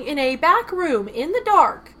hiding in a back room in the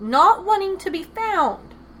dark, not wanting to be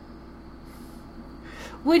found,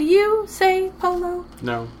 would you say Polo?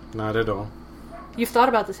 No, not at all. You've thought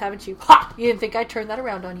about this, haven't you? Ha! You didn't think I'd turn that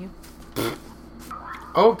around on you.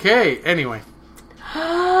 Okay, anyway.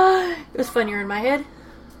 It was funnier in my head.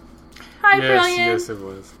 Hi, Brilliant. Yes, it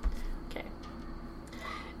was. Okay.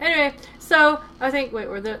 Anyway, so I think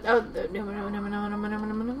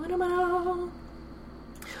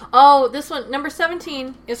Oh, this one, number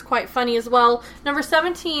 17, is quite funny as well. Number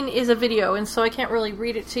 17 is a video, and so I can't really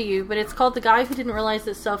read it to you, but it's called The Guy Who Didn't Realize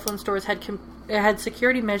That Cell Phone Stores had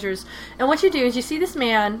security measures. And what you do is you see this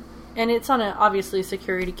man, and it's on obviously a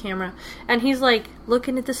security camera, and he's like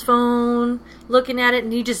looking at this phone, looking at it,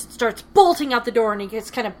 and he just starts bolting out the door, and he gets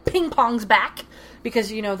kind of ping-pongs back, because,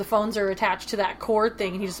 the phones are attached to that cord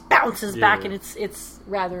thing, and he just bounces back, and it's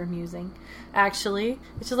rather amusing. Actually,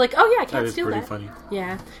 it's just like, oh yeah, I can't steal that. That is pretty funny.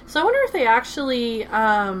 Yeah. So I wonder if they actually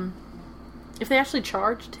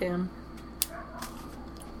charged him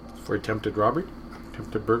For attempted robbery?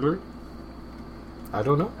 Attempted burglary? I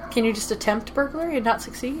don't know. Can you just attempt burglary and not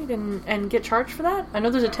succeed and get charged for that? I know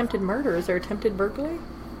there's attempted murder. Is there attempted burglary?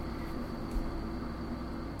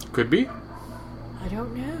 Could be. I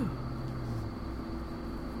don't know.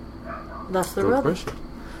 That's the Good rub. question.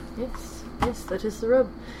 Yes, that is the rub.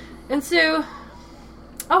 And so,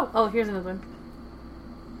 oh, here's another one.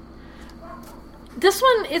 This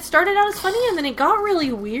one, it started out as funny and then it got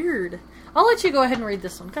really weird. I'll let you go ahead and read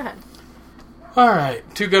this one. Go ahead.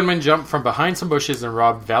 Alright. 2 gunmen jumped from behind some bushes and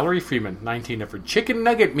robbed Valerie Freeman, 19, of her chicken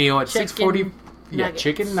nugget meal at 6:40. Yeah,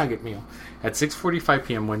 chicken nugget meal at 6:45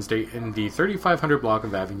 p.m. Wednesday in the 3500 block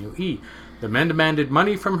of Avenue E. The men demanded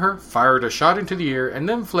money from her, fired a shot into the air, and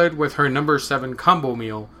then fled with her number 7 combo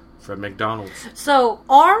meal from McDonald's. So,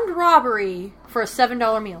 armed robbery for a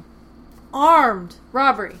 $7 meal. Armed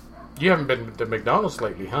robbery. You haven't been to McDonald's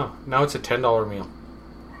lately, huh? Now it's a $10 meal.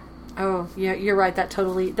 Oh, yeah, you're right. That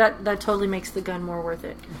totally makes the gun more worth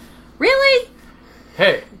it. Really?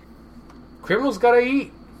 Hey, criminals gotta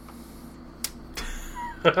eat.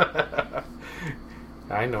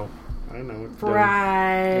 I know. It's dumb.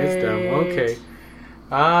 Right. It's dumb. Okay.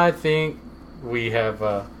 I think we have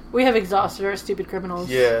exhausted our stupid criminals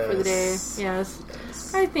for the day. Yes.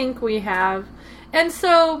 I think we have. And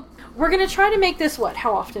so, we're going to try to make this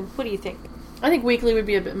how often? What do you think? I think weekly would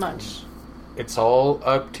be a bit much. It's all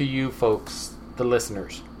up to you folks, the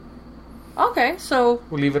listeners. Okay, so...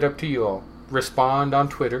 We'll leave it up to you all. Respond on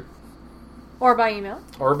Twitter. Or by email.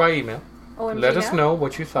 OMG Let us know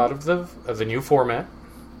what you thought of the new format.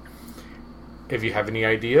 If you have any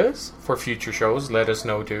ideas for future shows, let us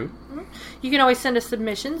know too. You can always send us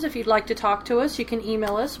submissions if you'd like to talk to us. You can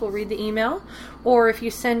email us. We'll read the email. Or if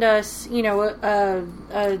you send us, a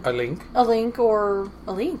link. A link or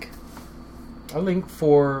a link. A link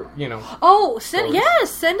for, Oh, send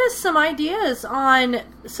us some ideas on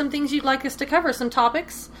some things you'd like us to cover, some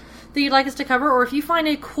topics that you'd like us to cover, or if you find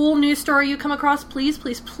a cool news story you come across, please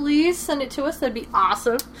send it to us. That'd be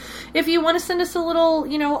awesome. If you want to send us a little,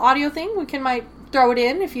 audio thing, we might throw it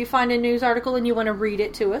in if you find a news article and you want to read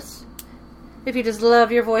it to us. If you just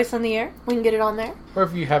love your voice on the air, we can get it on there. Or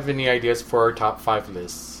if you have any ideas for our top 5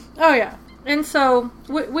 lists. Oh, yeah. And so,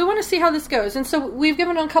 we want to see how this goes. And so, we've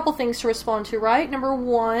given a couple things to respond to, right? Number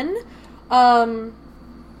 1,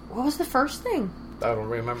 what was the first thing? I don't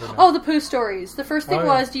remember now. Oh, the Pooh stories. The first thing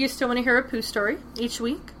was, yeah. do you still want to hear a Pooh story each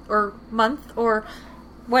week? Or month? Or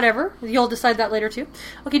whatever. You'll decide that later, too.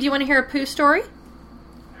 Okay, do you want to hear a Pooh story?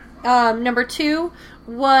 Number 2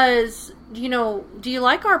 was, do you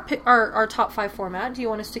like our top 5 format? Do you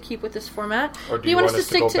want us to keep with this format? Or do you want us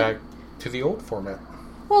to go back to the old format?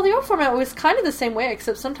 Well, the old format was kind of the same way,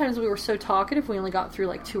 except sometimes we were so talkative we only got through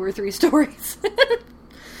like 2 or 3 stories.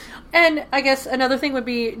 And I guess another thing would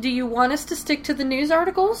be, do you want us to stick to the news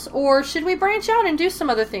articles, or should we branch out and do some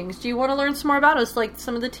other things? Do you want to learn some more about us, like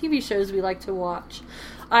some of the TV shows we like to watch?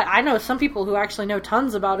 I know some people who actually know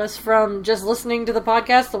tons about us from just listening to the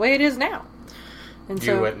podcast the way it is now. And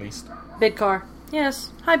you, at least. Bidcar.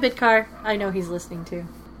 Yes. Hi, Bidcar. I know he's listening too.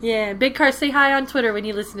 Yeah, Bidcar, say hi on Twitter when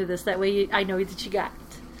you listen to this. That way I know that you got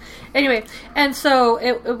it. Anyway, and so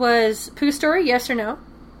it was Pooh story, yes or no?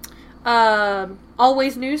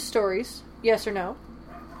 Always news stories, yes or no?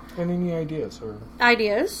 And any ideas?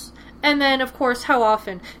 Ideas. And then, of course, how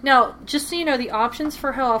often. Now, just so you know, the options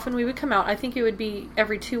for how often we would come out, I think it would be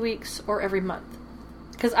every 2 weeks or every month.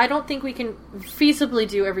 Because I don't think we can feasibly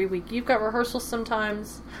do every week. You've got rehearsals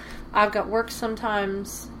sometimes. I've got work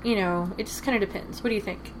sometimes. It just kind of depends. What do you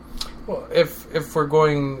think? Well, if we're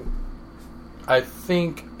going, I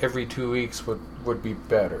think every 2 weeks would be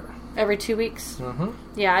better. Every 2 weeks? Mm-hmm.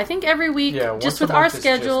 Yeah, I think every week, just with our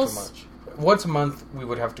schedules. Just too much. Once a month, we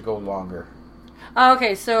would have to go longer.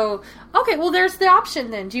 Okay, well, there's the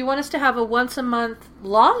option then. Do you want us to have a once a month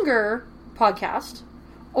longer podcast,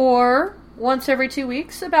 or once every 2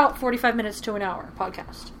 weeks, about 45 minutes to an hour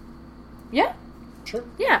podcast? Yeah? Sure.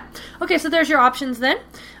 Yeah. Okay, so there's your options then.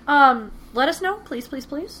 Let us know, please, please,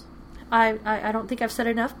 please. I don't think I've said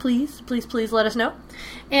enough. Please, please, please let us know.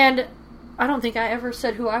 And I don't think I ever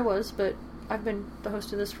said who I was, but I've been the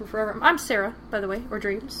host of this for forever. I'm Sarah, by the way, or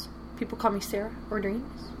Dreams. People call me Sarah, or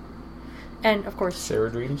Dreams. And, of course... Sarah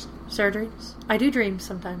Dreams? Sarah Dreams. I do dreams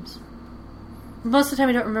sometimes. Most of the time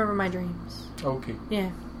I don't remember my dreams. Okay. Yeah.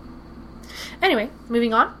 Anyway,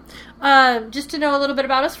 moving on. Just to know a little bit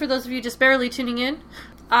about us, for those of you just barely tuning in,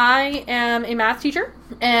 I am a math teacher,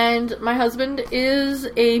 and my husband is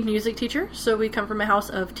a music teacher, so we come from a house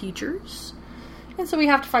of teachers. And so we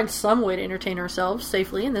have to find some way to entertain ourselves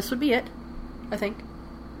safely, and this would be it, I think.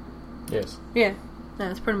 Yes. Yeah. No,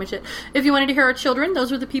 that's pretty much it. If you wanted to hear our children,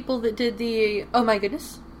 those were the people that did the, oh my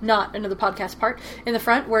goodness, not another podcast part, in the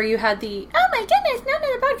front, where you had the, oh my goodness, not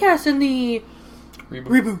another podcast, and the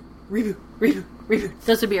reboot.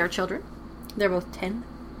 Those would be our children. They're both 10.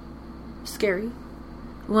 Scary.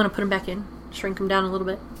 We want to put them back in, shrink them down a little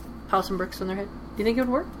bit, pile some bricks on their head. Do you think it would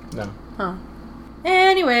work? No. Huh.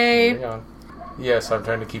 Anyway. Hang on. Yes, I'm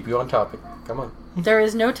trying to keep you on topic. Come on. There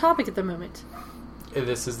is no topic at the moment.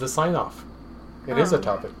 This is the sign-off. It is a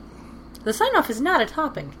topic. The sign-off is not a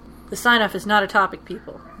topic. The sign-off is not a topic,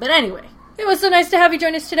 people. But anyway, it was so nice to have you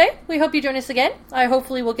join us today. We hope you join us again. I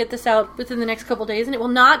hopefully will get this out within the next couple days, and it will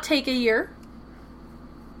not take a year,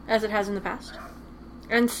 as it has in the past.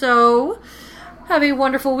 And so, have a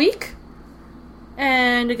wonderful week,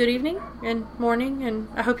 and a good evening, and morning, and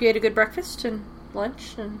I hope you ate a good breakfast, and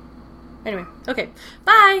lunch, and... Anyway, okay.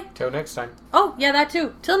 Bye! Till next time. Oh, yeah, that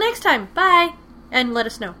too. Till next time. Bye! And let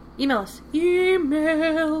us know. Email us.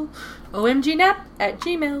 Email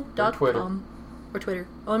omgnap@gmail.com. Or Twitter.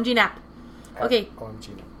 OMGNap. Okay.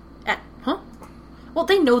 OMGNap. Huh? Well,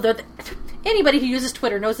 they know that... Anybody who uses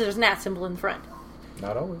Twitter knows that there's an @ symbol in front.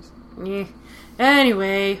 Not always. Yeah.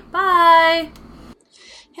 Anyway, bye!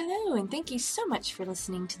 Hello, and thank you so much for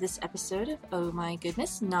listening to this episode of Oh My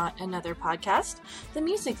Goodness, Not Another Podcast. The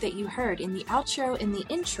music that you heard in the outro and the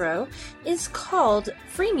intro is called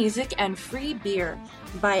Free Music and Free Beer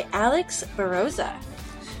by Alex Baroza.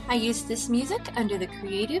 I used this music under the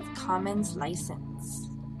Creative Commons license.